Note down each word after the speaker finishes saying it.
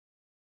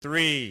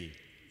3,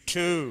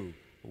 2,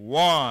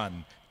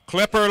 1.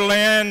 Clipper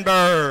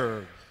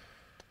Lindbergh.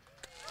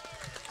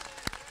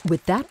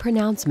 With that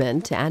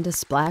pronouncement and a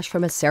splash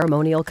from a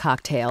ceremonial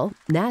cocktail,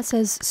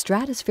 NASA's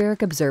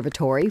Stratospheric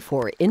Observatory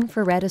for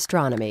Infrared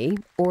Astronomy,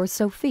 or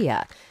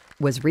SOFIA,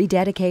 was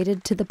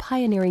rededicated to the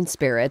pioneering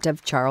spirit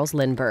of Charles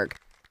Lindbergh.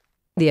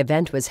 The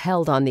event was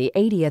held on the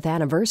 80th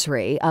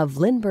anniversary of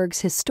Lindbergh's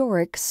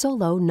historic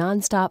solo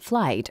nonstop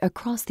flight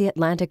across the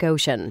Atlantic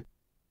Ocean.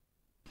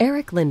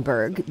 Erik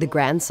Lindbergh, the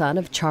grandson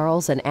of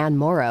Charles and Anne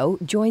Morrow,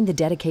 joined the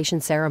dedication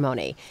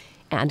ceremony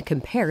and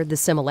compared the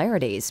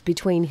similarities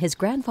between his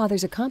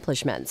grandfather's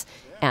accomplishments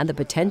and the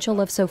potential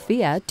of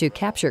SOFIA to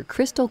capture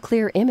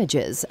crystal-clear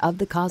images of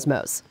the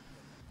cosmos.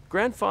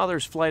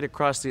 Grandfather's flight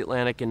across the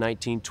Atlantic in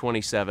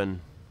 1927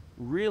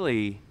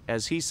 really,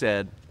 as he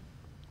said,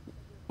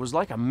 was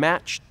like a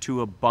match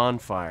to a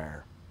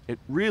bonfire. It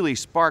really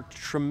sparked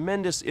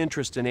tremendous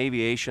interest in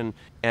aviation,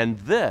 and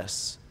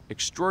this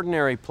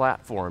extraordinary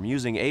platform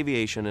using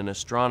aviation and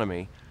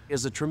astronomy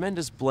is a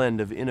tremendous blend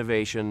of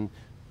innovation,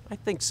 I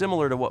think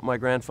similar to what my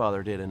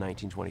grandfather did in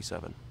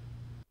 1927.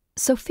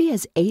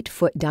 SOFIA's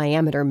 8-foot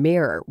diameter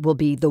mirror will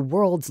be the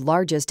world's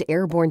largest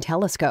airborne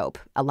telescope,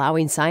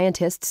 allowing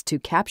scientists to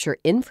capture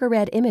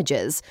infrared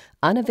images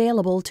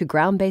unavailable to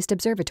ground-based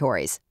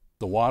observatories.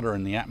 The water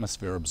in the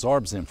atmosphere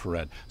absorbs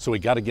infrared, so we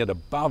got to get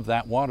above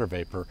that water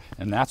vapor,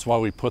 and that's why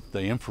we put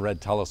the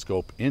infrared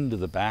telescope into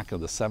the back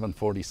of the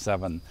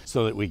 747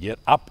 so that we get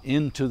up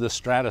into the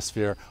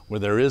stratosphere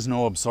where there is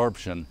no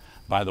absorption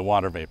by the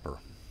water vapor.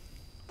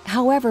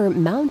 However,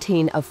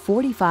 mounting a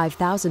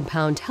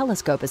 45,000-pound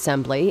telescope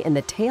assembly in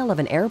the tail of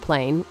an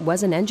airplane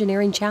was an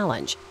engineering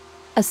challenge.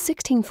 A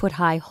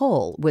 16-foot-high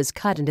hole was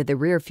cut into the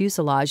rear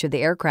fuselage of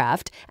the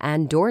aircraft,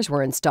 and doors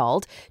were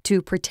installed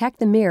to protect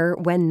the mirror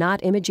when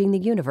not imaging the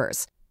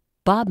universe.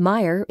 Bob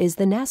Meyer is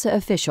the NASA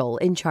official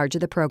in charge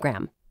of the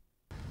program.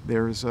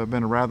 There's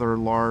been a rather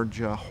large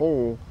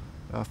hole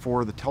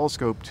for the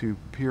telescope to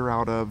peer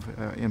out of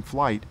in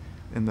flight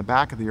in the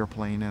back of the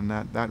airplane, and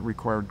that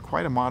required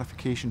quite a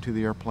modification to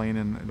the airplane,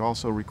 and it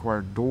also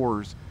required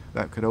doors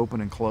that could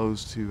open and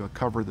close to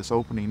cover this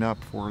opening up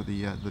for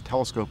the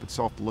telescope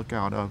itself to look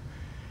out of.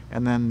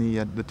 And then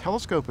the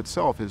telescope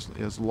itself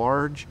is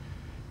large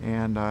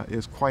and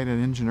is quite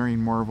an engineering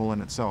marvel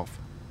in itself.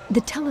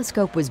 The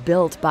telescope was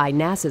built by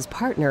NASA's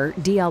partner,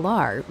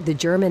 DLR, the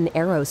German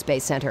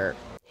Aerospace Center.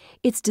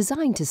 It's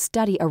designed to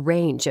study a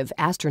range of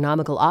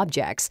astronomical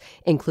objects,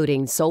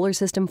 including solar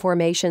system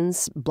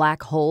formations,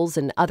 black holes,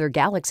 and other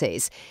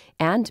galaxies,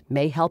 and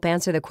may help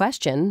answer the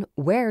question,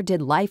 where did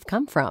life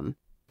come from?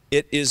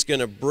 It is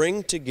going to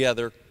bring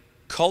together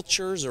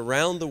cultures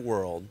around the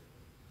world,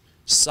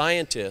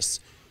 scientists,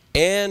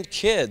 and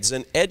kids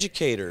and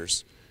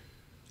educators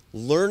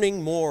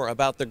learning more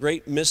about the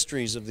great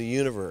mysteries of the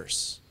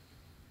universe.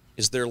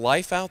 Is there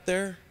life out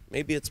there?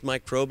 Maybe it's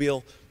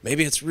microbial,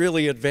 maybe it's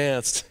really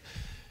advanced,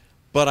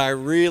 but I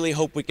really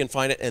hope we can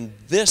find it, and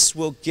this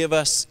will give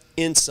us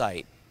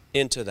insight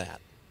into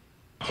that.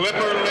 Clipper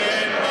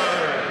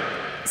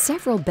Lindbergh.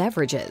 Several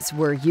beverages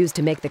were used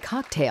to make the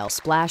cocktail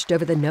splashed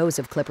over the nose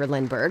of Clipper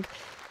Lindbergh.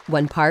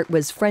 One part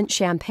was French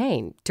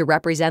champagne to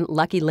represent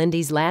Lucky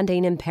Lindy's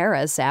landing in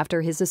Paris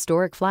after his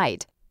historic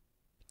flight.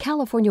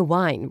 California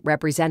wine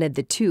represented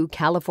the two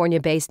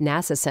California-based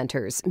NASA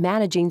centers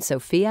managing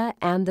SOFIA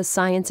and the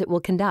science it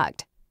will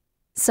conduct.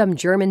 Some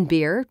German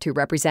beer to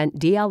represent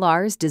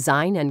DLR's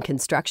design and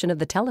construction of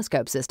the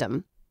telescope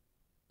system.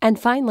 And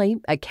finally,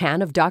 a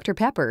can of Dr.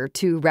 Pepper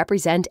to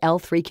represent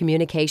L3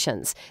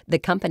 Communications, the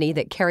company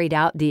that carried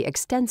out the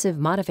extensive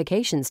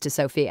modifications to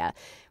SOFIA.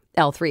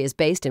 L3 is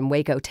based in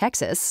Waco,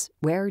 Texas,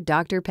 where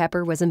Dr.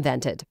 Pepper was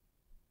invented.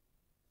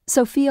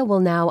 SOFIA will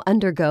now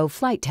undergo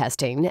flight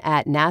testing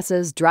at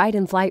NASA's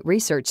Dryden Flight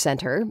Research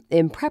Center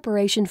in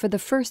preparation for the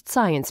first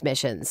science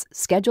missions,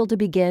 scheduled to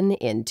begin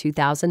in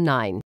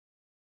 2009.